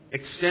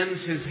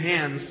extends his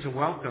hands to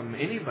welcome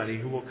anybody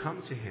who will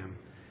come to him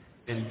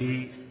and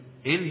be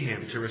in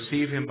him, to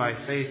receive him by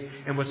faith.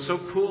 And what's so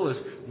cool is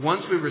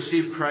once we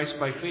receive Christ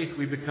by faith,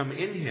 we become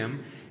in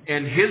him,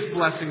 and his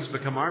blessings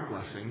become our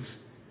blessings,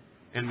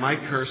 and my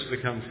curse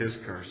becomes his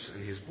curse,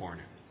 and he's borne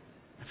it.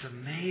 It's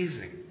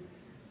amazing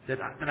that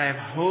I have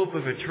hope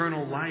of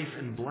eternal life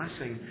and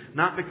blessing,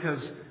 not because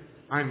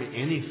I'm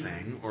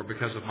anything or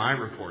because of my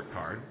report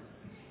card,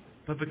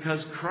 but because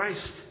Christ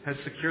has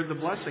secured the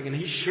blessing, and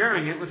he's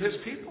sharing it with his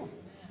people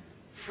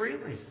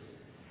freely.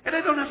 And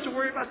I don't have to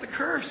worry about the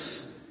curse,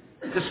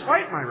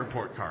 despite my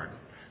report card,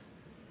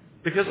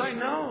 because I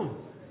know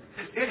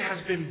that it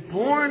has been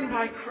borne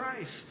by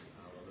Christ.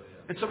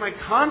 And so my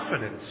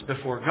confidence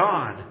before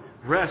God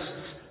rests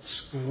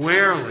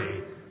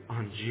squarely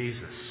on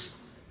Jesus,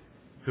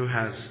 who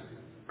has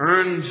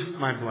earned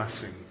my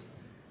blessing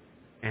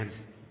and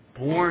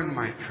borne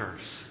my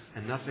curse,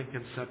 and nothing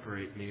can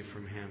separate me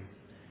from him.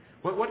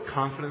 What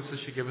confidence does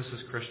she give us as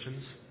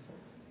Christians?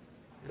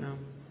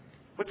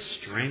 What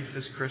strength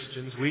as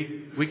Christians?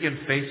 We can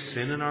face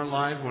sin in our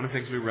lives. One of the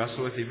things we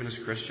wrestle with even as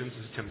Christians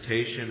is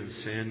temptation and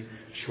sin,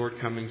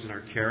 shortcomings in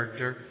our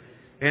character.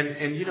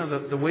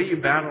 And the way you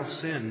battle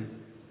sin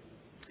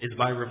is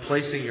by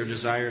replacing your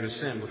desire to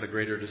sin with a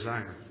greater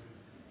desire.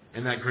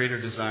 And that greater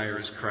desire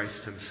is Christ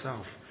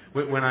himself.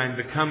 When I'm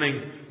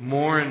becoming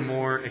more and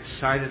more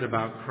excited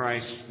about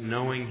Christ,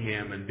 knowing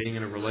him and being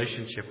in a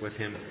relationship with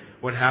him,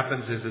 what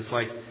happens is it's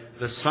like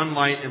the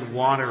sunlight and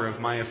water of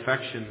my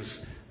affections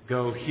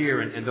go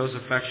here, and those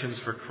affections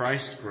for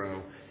Christ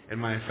grow, and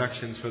my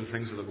affections for the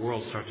things of the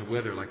world start to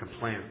wither like a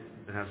plant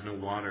that has no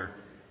water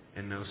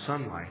and no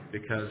sunlight,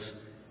 because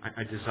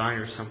I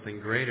desire something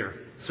greater.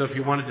 So if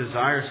you want to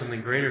desire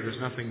something greater, there's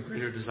nothing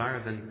greater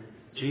desire than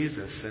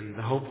Jesus and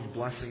the hope of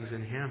blessings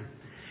in him.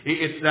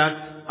 It's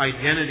that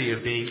identity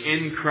of being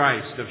in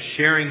Christ, of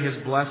sharing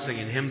his blessing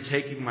and him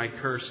taking my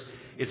curse.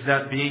 It's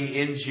that being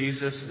in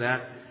Jesus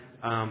that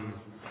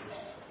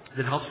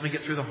helps me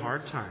get through the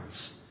hard times.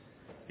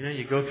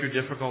 You go through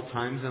difficult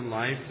times in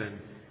life,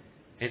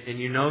 and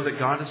you know that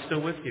God is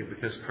still with you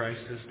because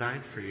Christ has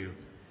died for you.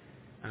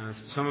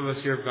 Some of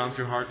us here have gone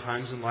through hard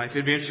times in life.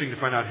 It'd be interesting to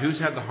find out who's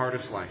had the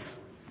hardest life.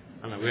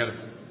 I don't know, we had to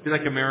be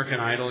like American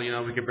Idol,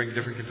 we could bring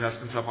different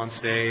contestants up on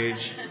stage.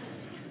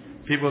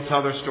 People would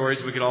tell their stories,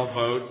 we could all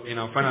vote,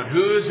 find out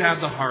who's had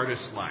the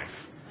hardest life.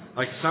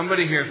 Like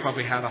somebody here has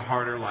probably had a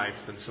harder life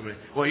than somebody.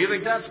 Well, you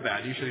think that's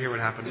bad. You should hear what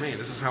happened to me.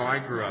 This is how I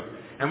grew up.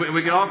 And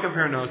we could all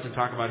compare notes and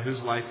talk about whose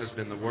life has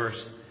been the worst.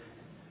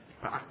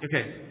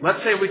 Okay,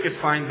 let's say we could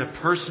find the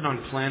person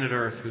on planet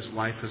Earth whose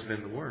life has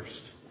been the worst,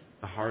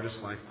 the hardest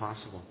life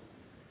possible.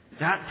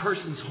 That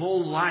person's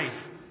whole life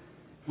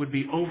would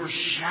be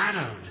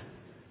overshadowed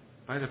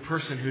by the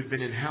person who'd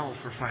been in hell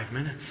for 5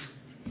 minutes.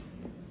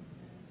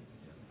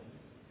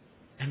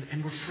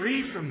 And we're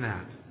free from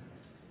that.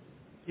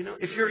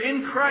 If you're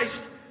in Christ,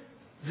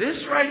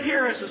 this right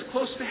here is as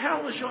close to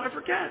hell as you'll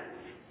ever get.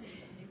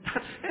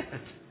 That's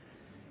it.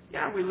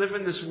 Yeah, we live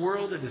in this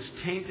world that is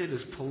tainted, is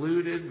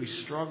polluted. We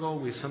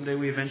struggle. Someday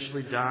we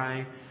eventually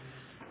die.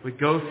 We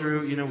go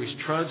through, we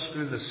trudge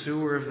through the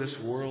sewer of this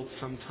world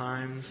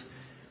sometimes.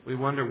 We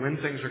wonder when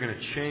things are going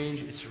to change.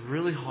 It's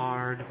really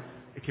hard.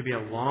 It can be a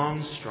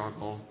long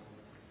struggle.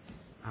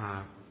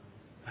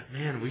 But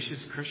man, we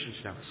as Christians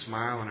should have a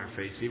smile on our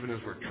face even as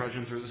we're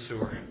trudging through the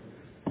sewer.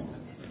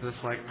 It's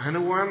like, I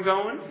know where I'm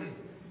going.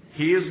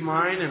 He is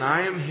mine and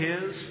I am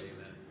his.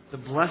 The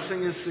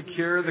blessing is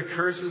secure. The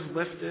curse is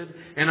lifted.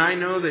 And I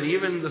know that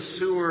even the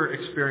sewer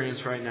experience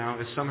right now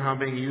is somehow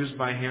being used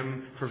by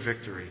him for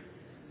victory.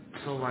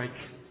 So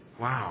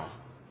wow.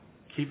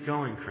 Keep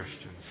going,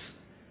 Christians.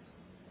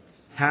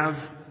 Have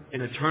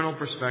an eternal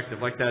perspective,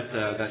 like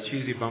that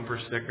cheesy bumper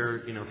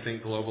sticker,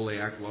 think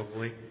globally, act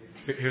locally.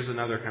 Here's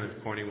another kind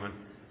of corny one.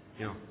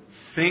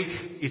 Think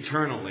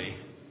eternally,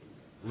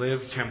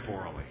 live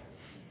temporally.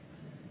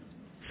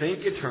 Think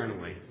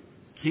eternally.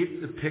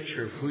 Keep the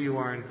picture of who you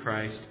are in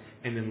Christ,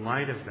 and in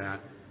light of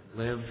that,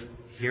 live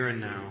here and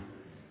now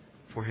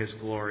for his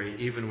glory,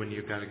 even when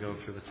you've got to go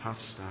through the tough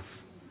stuff.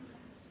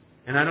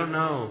 And I don't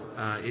know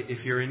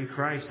if you're in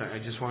Christ. I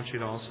just want you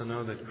to also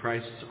know that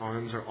Christ's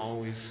arms are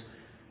always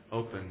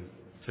open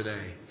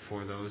today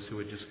for those who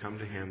would just come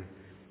to him.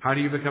 How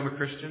do you become a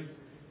Christian?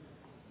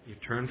 You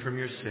turn from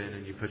your sin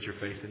and you put your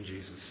faith in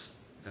Jesus.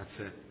 That's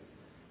it.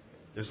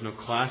 There's no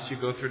class you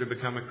go through to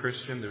become a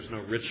Christian. There's no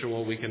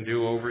ritual we can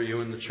do over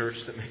you in the church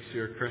that makes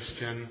you a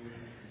Christian.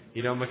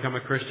 You don't become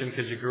a Christian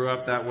because you grew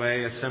up that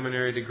way. A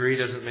seminary degree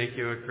doesn't make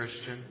you a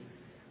Christian.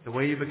 The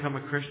way you become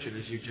a Christian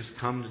is you just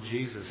come to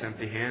Jesus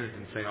empty-handed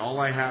and say, all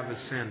I have is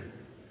sin.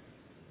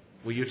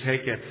 Will you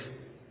take it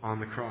on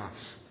the cross?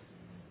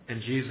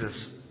 And Jesus,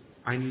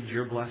 I need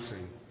your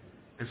blessing.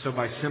 And so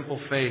by simple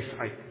faith,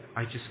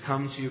 I just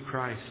come to you,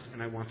 Christ,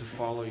 and I want to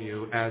follow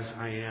you as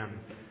I am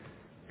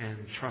and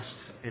trust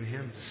in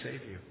Him to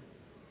save you.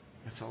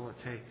 That's all it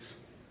takes,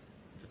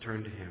 to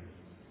turn to Him.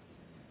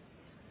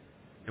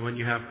 And when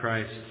you have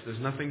Christ, there's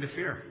nothing to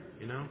fear,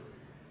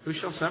 Who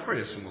shall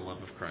separate us from the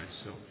love of Christ?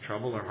 So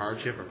trouble or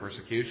hardship or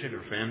persecution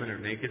or famine or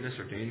nakedness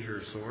or danger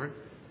or sword?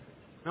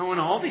 No,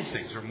 and all these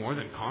things are more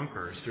than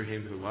conquerors through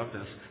Him who loved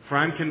us. For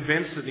I'm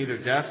convinced that neither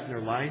death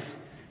nor life,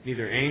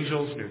 neither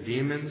angels nor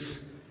demons,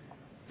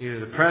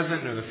 neither the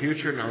present nor the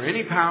future, nor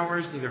any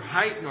powers, neither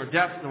height nor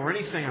depth nor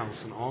anything else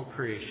in all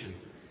creation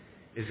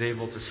is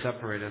able to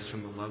separate us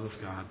from the love of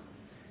God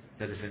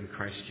that is in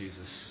Christ Jesus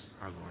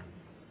our Lord.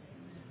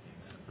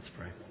 Let's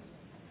pray.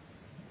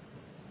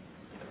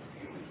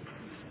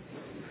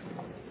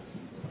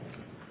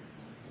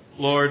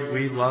 Lord,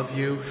 we love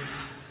you.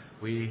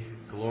 We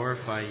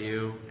glorify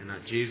you. And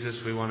Jesus,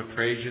 we want to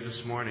praise you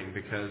this morning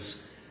because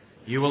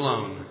you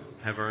alone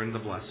have earned the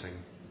blessing.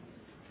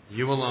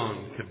 You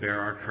alone could bear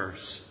our curse.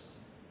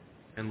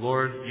 And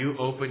Lord, you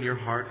open your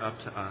heart up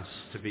to us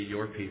to be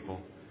your people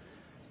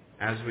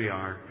as we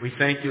are. We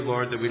thank you,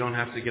 Lord, that we don't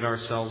have to get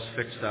ourselves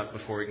fixed up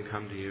before we can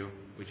come to you.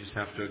 We just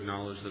have to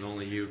acknowledge that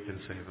only you can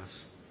save us.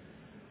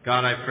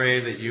 God, I pray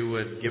that you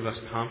would give us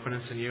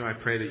confidence in you. I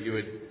pray that you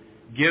would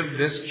give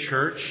this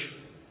church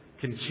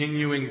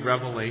continuing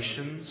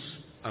revelations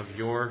of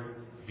your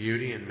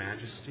beauty and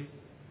majesty.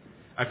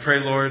 I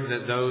pray, Lord,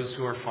 that those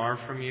who are far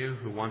from you,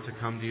 who want to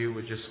come to you,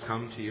 would just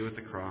come to you at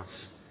the cross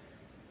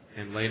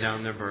and lay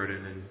down their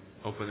burden and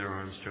open their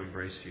arms to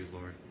embrace you,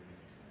 Lord.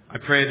 I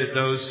pray that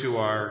those who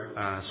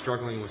are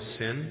struggling with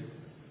sin,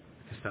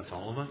 because that's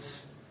all of us,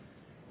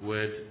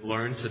 would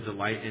learn to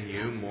delight in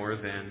you more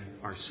than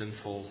our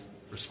sinful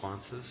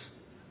responses.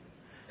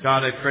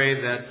 God, I pray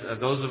that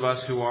those of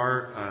us who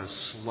are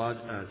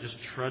just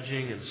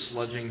trudging and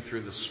sludging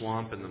through the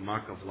swamp and the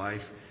muck of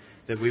life,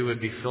 that we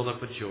would be filled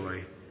up with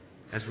joy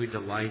as we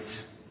delight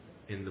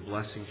in the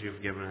blessings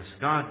you've given us.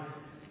 God,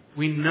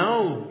 we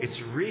know it's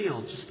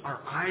real, just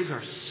our eyes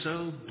are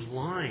so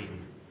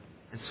blind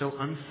and so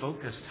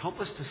unfocused. Help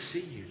us to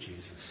see you,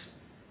 Jesus,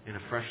 in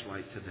a fresh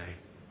light today.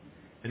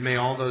 And may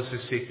all those who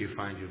seek you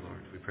find you,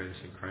 Lord. We pray this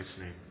in Christ's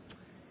name.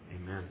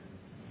 Amen.